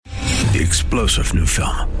The explosive new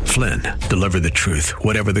film, Flynn, deliver the truth,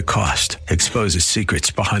 whatever the cost, exposes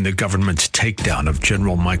secrets behind the government's takedown of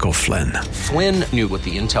General Michael Flynn. Flynn knew what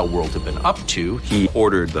the intel world had been up to. He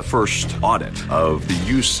ordered the first audit of the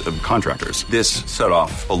use of contractors. This set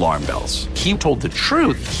off alarm bells. He told the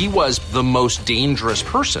truth. He was the most dangerous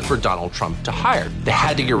person for Donald Trump to hire. They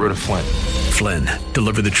had to get rid of Flynn. Flynn,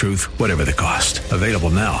 deliver the truth, whatever the cost. Available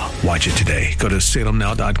now. Watch it today. Go to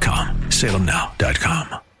salemnow.com.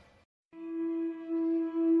 salemnow.com.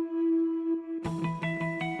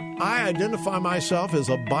 I identify myself as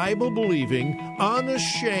a Bible-believing,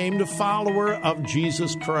 unashamed follower of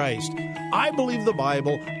Jesus Christ. I believe the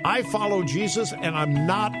Bible, I follow Jesus, and I'm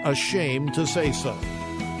not ashamed to say so.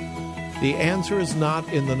 The answer is not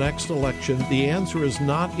in the next election. The answer is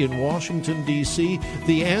not in Washington, D.C.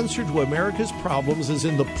 The answer to America's problems is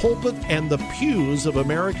in the pulpit and the pews of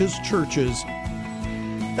America's churches.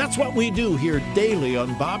 That's what we do here daily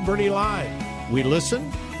on Bob Burney Live. We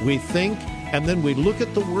listen, we think, and then we look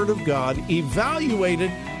at the Word of God, evaluate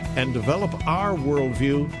it, and develop our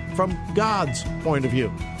worldview from God's point of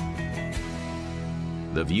view.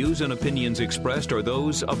 The views and opinions expressed are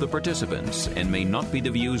those of the participants and may not be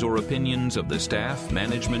the views or opinions of the staff,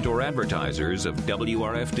 management, or advertisers of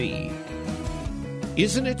WRFD.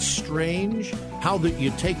 Isn't it strange how that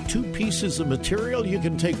you take two pieces of material, you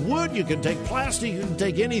can take wood, you can take plastic, you can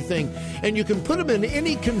take anything, and you can put them in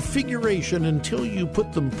any configuration until you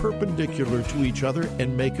put them perpendicular to each other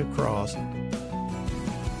and make a cross.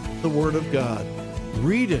 The Word of God.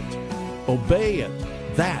 Read it. Obey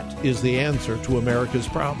it. That is the answer to America's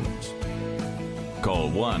problems. Call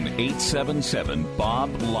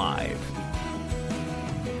 1-877-BOB-LIVE.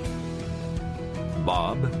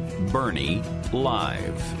 Bob Burney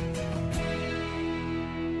Live.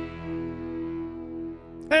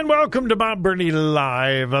 And welcome to Bob Burney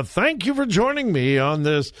Live. Thank you for joining me on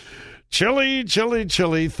this chilly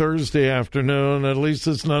Thursday afternoon. At least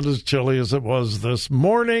it's not as chilly as it was this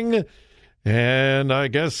morning. And I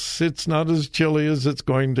guess it's not as chilly as it's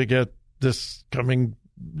going to get this coming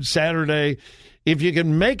Saturday. If you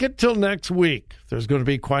can make it till next week, there's going to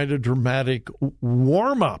be quite a dramatic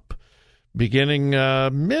warm-up beginning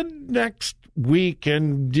mid-next week.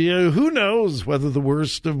 And who knows whether the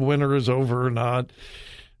worst of winter is over or not.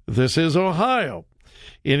 This is Ohio.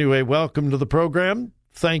 Anyway, welcome to the program.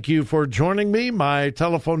 Thank you for joining me. My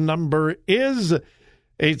telephone number is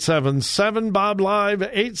 877-BOB-LIVE,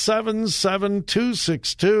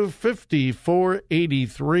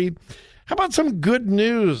 877-262-5483. How about some good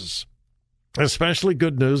news, especially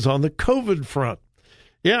good news on the COVID front?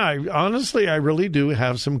 Yeah, I really do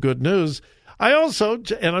have some good news. I also,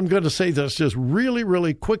 and I'm going to say this just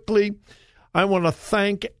really quickly, I want to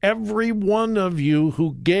thank every one of you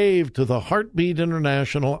who gave to the Heartbeat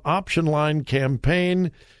International Option Line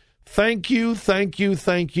campaign. Thank you.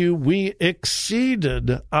 We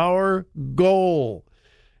exceeded our goal.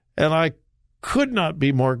 And I could not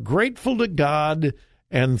be more grateful to God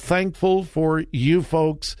and thankful for you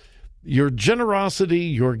folks. Your generosity,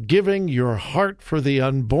 your giving, your heart for the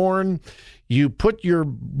unborn. You put your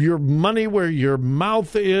money where your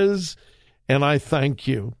mouth is, and I thank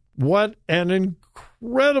you. What an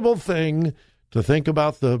incredible thing to think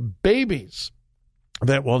about the babies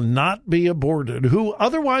that will not be aborted, who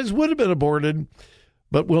otherwise would have been aborted,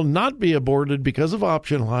 but will not be aborted because of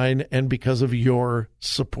Option Line and because of your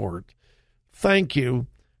support. Thank you.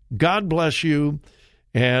 God bless you.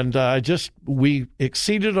 And we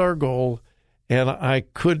exceeded our goal, and I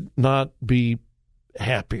could not be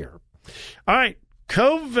happier. All right,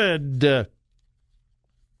 COVID.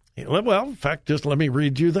 Well, in fact, just let me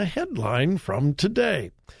read you the headline from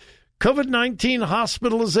today. COVID-19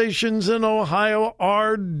 hospitalizations in Ohio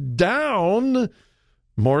are down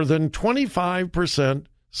more than 25%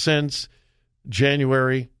 since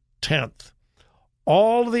January 10th.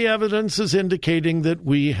 All the evidence is indicating that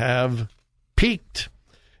we have peaked.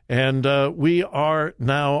 And we are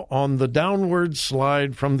now on the downward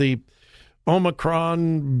slide from the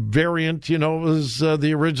Omicron variant. You know, it was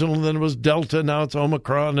the original, then it was Delta, now it's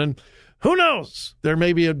Omicron. And who knows? There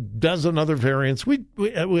may be a dozen other variants. We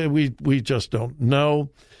just don't know.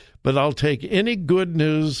 But I'll take any good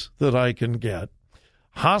news that I can get.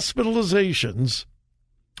 Hospitalizations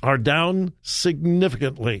are down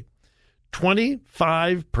significantly,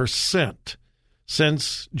 25%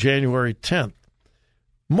 since January 10th.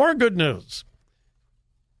 More good news.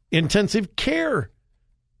 Intensive care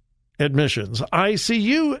admissions,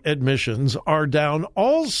 ICU admissions are down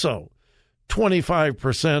also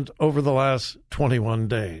 25% over the last 21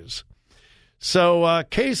 days. So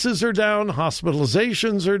cases are down,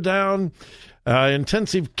 hospitalizations are down.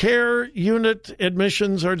 Intensive care unit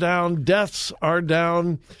admissions are down, deaths are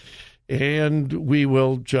down, and we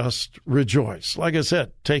will just rejoice. Like I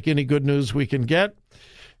said, take any good news we can get,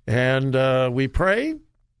 and we pray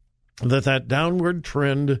that downward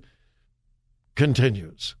trend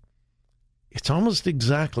continues. It's almost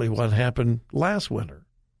exactly what happened last winter.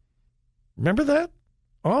 Remember that?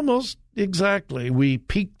 Almost exactly. We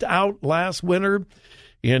peaked out last winter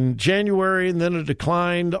in January, and then it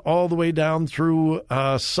declined all the way down through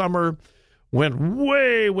summer, went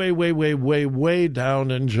way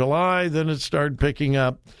down in July. Then it started picking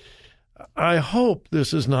up. I hope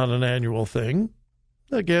this is not an annual thing.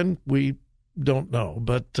 Again, we don't know.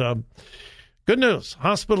 But good news,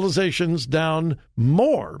 hospitalizations down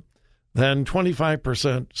more than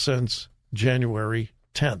 25% since January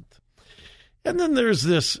 10th. And then there's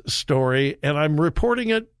this story, and I'm reporting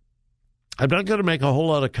it. I'm not going to make a whole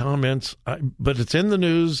lot of comments, but it's in the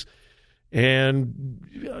news,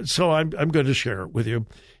 and so I'm going to share it with you.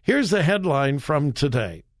 Here's the headline from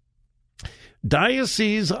today.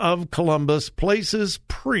 Diocese of Columbus places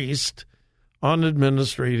priest on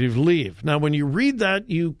administrative leave. Now, when you read that,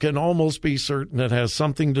 you can almost be certain it has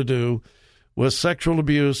something to do with sexual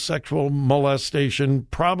abuse, sexual molestation,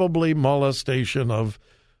 probably molestation of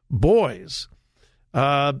boys.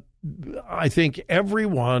 I think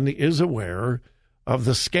everyone is aware of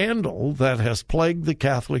the scandal that has plagued the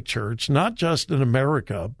Catholic Church, not just in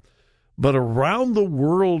America, but around the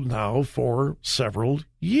world now for several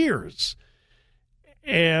years.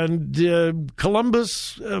 And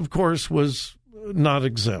Columbus, of course, was not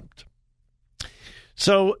exempt.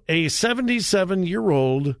 So a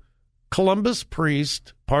 77-year-old Columbus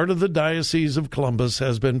priest, part of the Diocese of Columbus,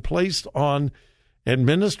 has been placed on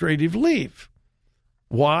administrative leave.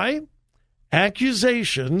 Why?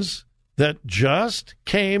 Accusations that just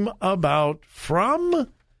came about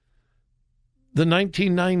from the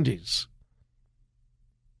 1990s.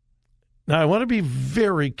 Now, I want to be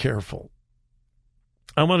very careful.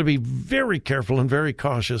 I want to be very careful and very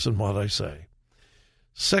cautious in what I say.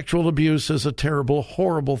 Sexual abuse is a terrible,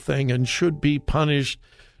 horrible thing and should be punished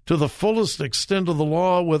to the fullest extent of the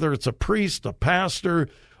law, whether it's a priest, a pastor,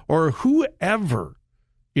 or whoever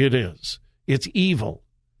it is. It's evil.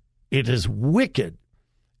 It is wicked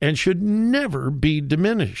and should never be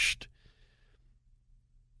diminished.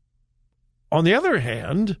 On the other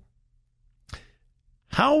hand,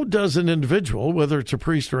 how does an individual, whether it's a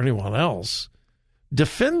priest or anyone else,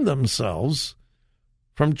 defend themselves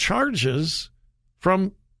from charges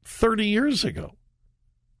from 30 years ago?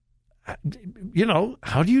 You know,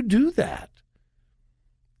 how do you do that?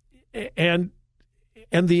 And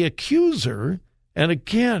the accuser, and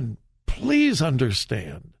again, please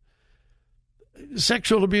understand,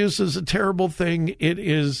 sexual abuse is a terrible thing. It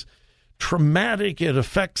is traumatic. It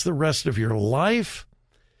affects the rest of your life.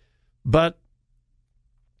 But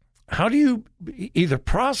how do you either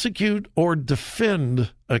prosecute or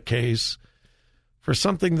defend a case for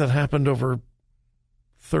something that happened over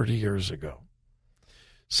 30 years ago?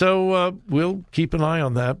 So we'll keep an eye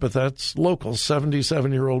on that, but that's local.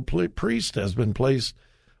 77-year-old priest has been placed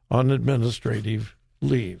on administrative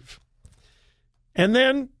leave. And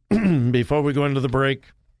then, before we go into the break,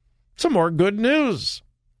 some more good news.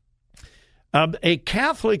 A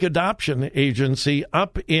Catholic adoption agency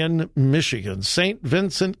up in Michigan, St.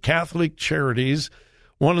 Vincent Catholic Charities,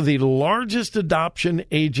 one of the largest adoption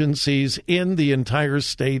agencies in the entire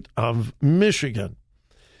state of Michigan,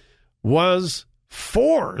 was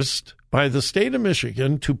forced by the state of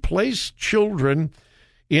Michigan to place children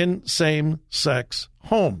in same-sex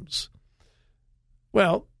homes.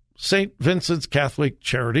 Well, St. Vincent's Catholic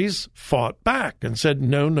Charities fought back and said,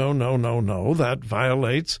 no, that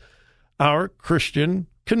violates our Christian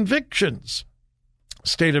convictions.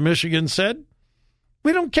 State of Michigan said,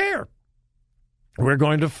 we don't care. We're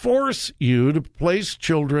going to force you to place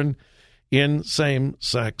children in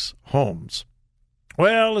same-sex homes.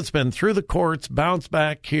 Well, it's been through the courts, bounce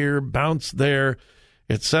back here, bounce there,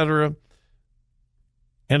 etc.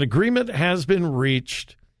 An agreement has been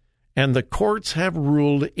reached, and the courts have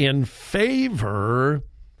ruled in favor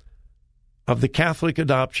of the Catholic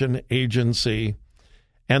Adoption Agency,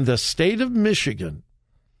 and the state of Michigan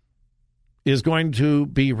is going to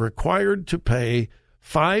be required to pay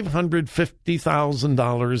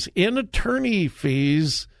 $550,000 in attorney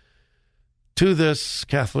fees to this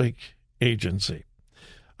Catholic agency.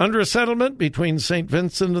 Under a settlement between St.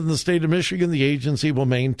 Vincent and the state of Michigan, the agency will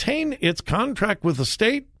maintain its contract with the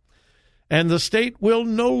state, and the state will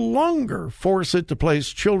no longer force it to place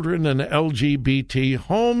children in LGBT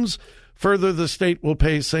homes. Further, the state will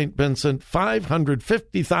pay St. Vincent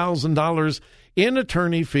 $550,000 in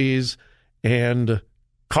attorney fees and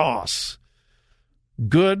costs.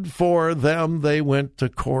 Good for them. They went to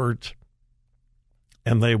court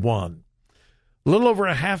and they won. A little over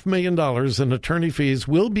 $500,000 in attorney fees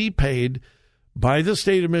will be paid by the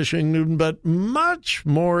state of Michigan, but much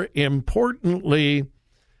more importantly,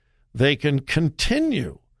 they can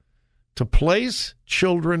continue to place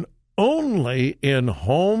children only in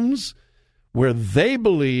homes where they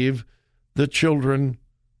believe the children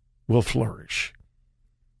will flourish.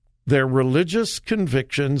 Their religious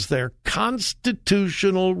convictions, their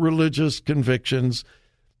constitutional religious convictions,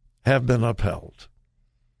 have been upheld.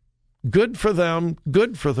 Good for them,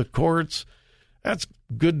 good for the courts. That's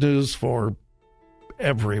good news for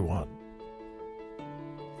everyone.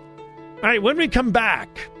 All right, when we come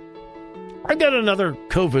back, I got another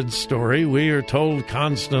COVID story. We are told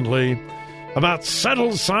constantly about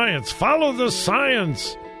settled science. Follow the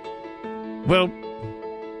science. Well,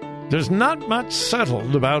 there's not much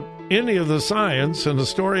settled about any of the science, and a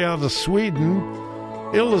story out of Sweden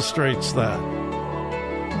illustrates that.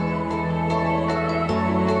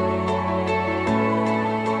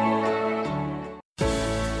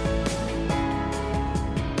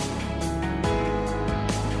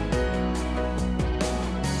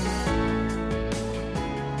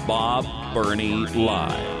 Bob Burney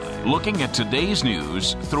Live. Looking at today's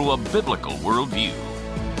news through a biblical worldview.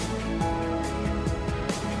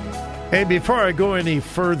 Hey, before I go any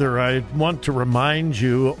further, I want to remind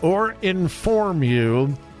you or inform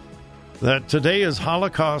you that today is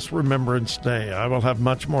Holocaust Remembrance Day. I will have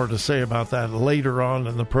much more to say about that later on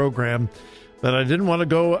in the program, but I didn't want to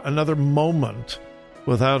go another moment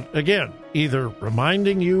without, again, either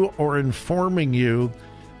reminding you or informing you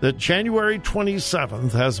that January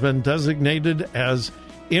 27th has been designated as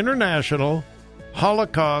International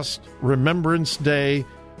Holocaust Remembrance Day.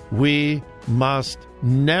 We must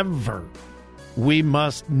never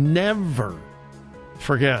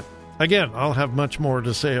forget. Again, I'll have much more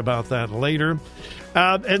to say about that later.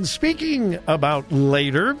 And speaking about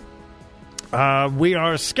later, we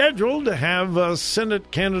are scheduled to have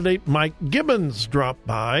Senate candidate Mike Gibbons drop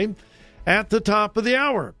by at the top of the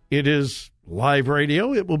hour. It is live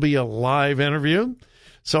radio. It will be a live interview.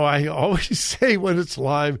 So I always say when it's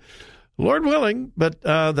live, Lord willing, but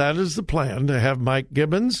that is the plan, to have Mike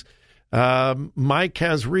Gibbons. Mike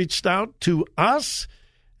has reached out to us,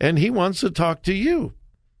 and he wants to talk to you.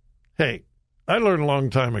 Hey, I learned a long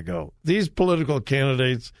time ago, these political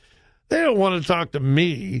candidates, they don't want to talk to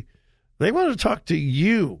me. They want to talk to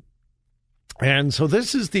you. And so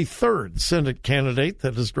this is the third Senate candidate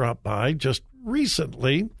that has dropped by just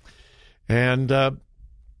recently. And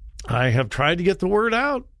I have tried to get the word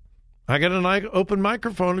out. I got an open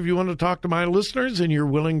microphone if you want to talk to my listeners and you're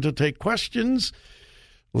willing to take questions.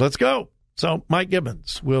 Let's go. So Mike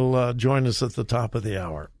Gibbons will join us at the top of the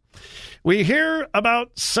hour. We hear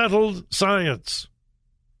about settled science,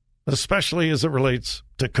 especially as it relates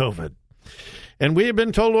to COVID. And we have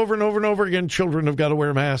been told over and over and over again, children have got to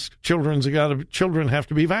wear masks. Children have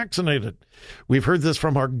to be vaccinated. We've heard this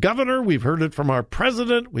from our governor. We've heard it from our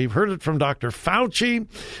president. We've heard it from Dr. Fauci.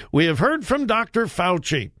 We have heard from Dr.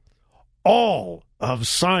 Fauci. All of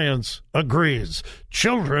science agrees.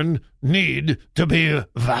 Children need to be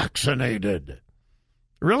vaccinated.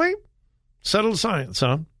 Really? Settled science,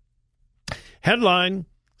 huh? Headline,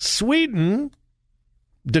 Sweden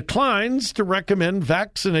declines to recommend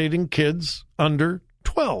vaccinating kids under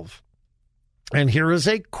 12. And here is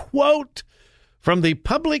a quote from the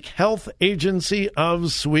Public Health Agency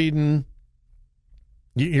of Sweden.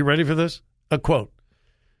 You ready for this? A quote.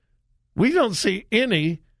 We don't see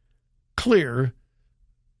any clear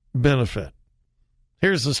benefit.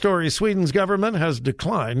 Here's the story. Sweden's government has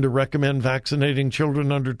declined to recommend vaccinating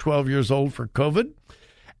children under 12 years old for COVID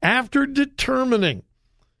after determining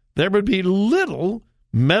there would be little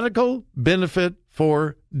medical benefit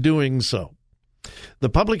for doing so. The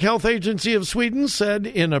Public Health Agency of Sweden said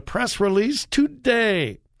in a press release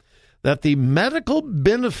today that the medical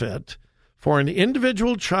benefit for an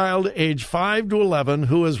individual child age 5 to 11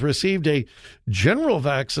 who has received a general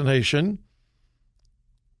vaccination,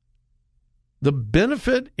 the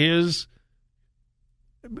benefit is,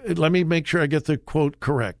 let me make sure I get the quote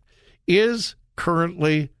correct, is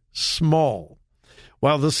currently small.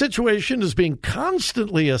 While the situation is being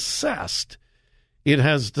constantly assessed, it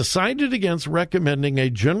has decided against recommending a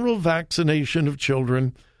general vaccination of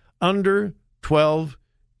children under 12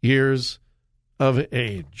 years of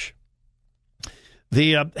age.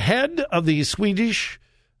 The head of the Swedish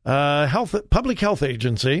Public Health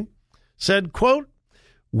Agency said, quote,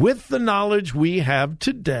 with the knowledge we have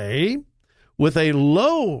today, with a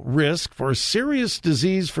low risk for serious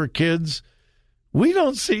disease for kids, We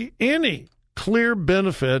don't see any clear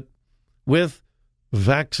benefit with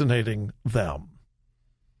vaccinating them.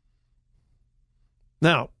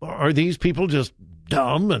 Now, are these people just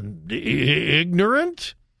dumb and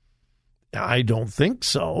ignorant? I don't think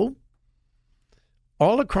so.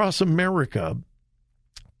 All across America,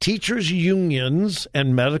 teachers' unions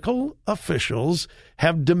and medical officials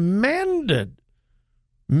have mandated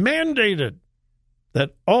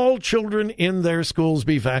that all children in their schools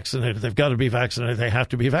be vaccinated. They've got to be vaccinated. They have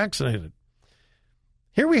to be vaccinated.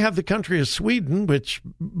 Here we have the country of Sweden, which,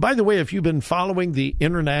 by the way, if you've been following the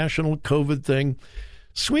international COVID thing,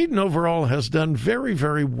 Sweden overall has done very,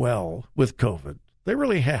 very well with COVID. They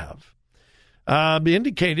really have,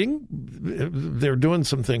 indicating they're doing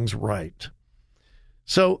some things right.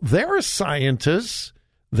 So their scientists,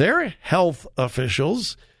 their health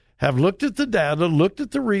officials have looked at the data, looked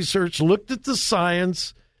at the research, looked at the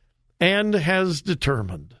science, and has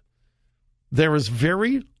determined there is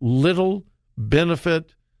very little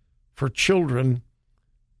benefit for children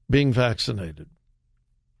being vaccinated.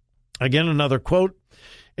 Again, another quote,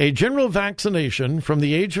 a general vaccination from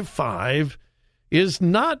the age of 5 is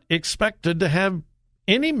not expected to have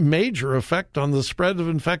any major effect on the spread of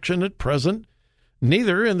infection at present,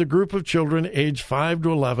 neither in the group of children aged 5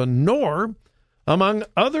 to 11, nor among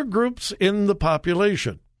other groups in the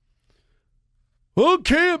population.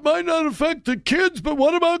 Okay, it might not affect the kids, but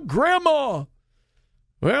what about grandma?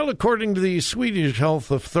 Well, according to the Swedish health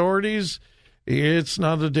authorities, it's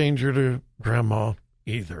not a danger to grandma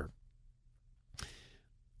either.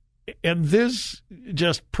 And this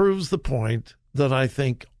just proves the point that I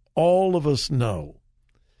think all of us know.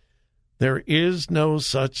 There is no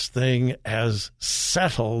such thing as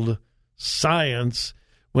settled science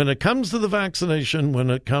when it comes to the vaccination, when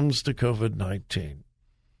it comes to COVID-19.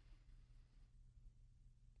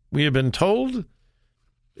 We have been told,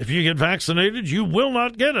 if you get vaccinated, you will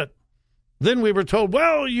not get it. Then we were told,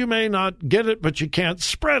 well, you may not get it, but you can't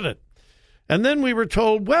spread it. And then we were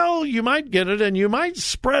told, well, you might get it and you might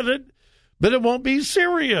spread it, but it won't be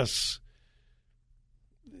serious.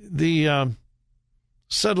 The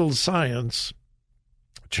settled science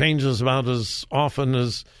changes about as often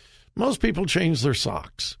as most people change their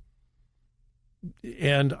socks.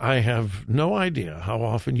 And I have no idea how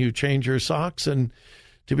often you change your socks. And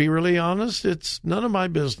to be really honest, it's none of my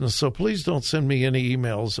business. So please don't send me any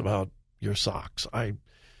emails about your socks. I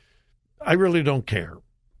really don't care.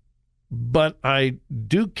 But I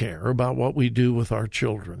do care about what we do with our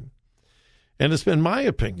children. And it's been my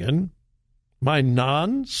opinion, my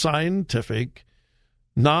non-scientific,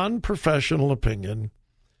 non-professional opinion,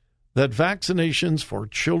 that vaccinations for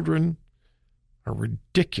children are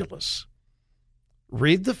ridiculous.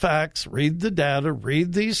 Read the facts, read the data,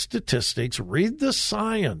 read these statistics, read the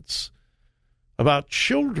science about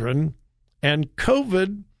children and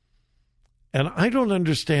COVID, and I don't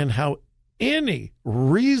understand how any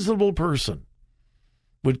reasonable person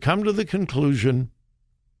would come to the conclusion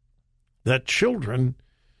that children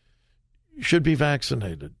should be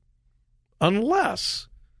vaccinated unless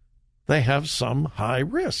they have some high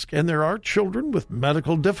risk. And there are children with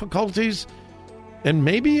medical difficulties, and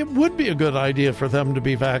maybe it would be a good idea for them to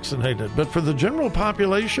be vaccinated. But for the general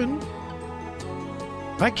population,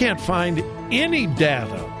 I can't find any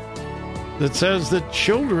data that says that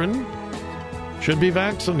children should be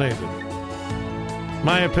vaccinated.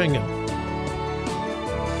 My opinion.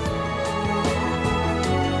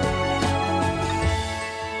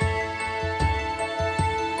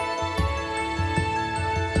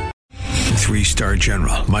 Three-star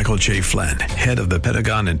General Michael J. Flynn, head of the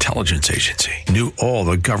Pentagon Intelligence Agency, knew all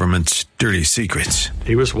the government's dirty secrets.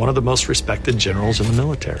 He was one of the most respected generals in the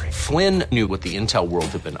military. Flynn knew what the intel world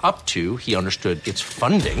had been up to. He understood its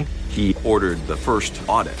funding. He ordered the first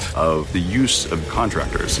audit of the use of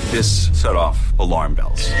contractors. This set off alarm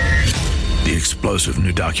bells. The explosive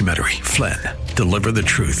new documentary, Flynn, Deliver the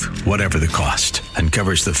Truth, Whatever the Cost,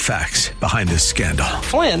 uncovers the facts behind this scandal.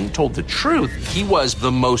 Flynn told the truth. He was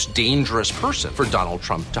the most dangerous person for Donald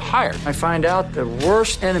Trump to hire. I find out the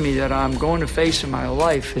worst enemy that I'm going to face in my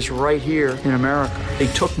life is right here in America. They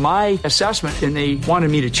took my assessment and they wanted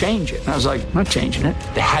me to change it. And I was like, I'm not changing it.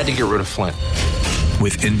 They had to get rid of Flynn.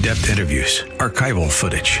 With in-depth interviews, archival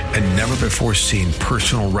footage, and never-before-seen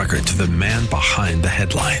personal records of the man behind the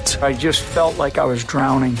headlines. I just felt like I was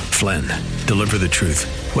drowning. Flynn, Deliver the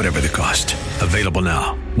Truth, Whatever the Cost. Available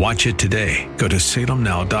now. Watch it today. Go to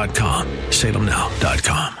salemnow.com.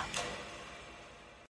 salemnow.com.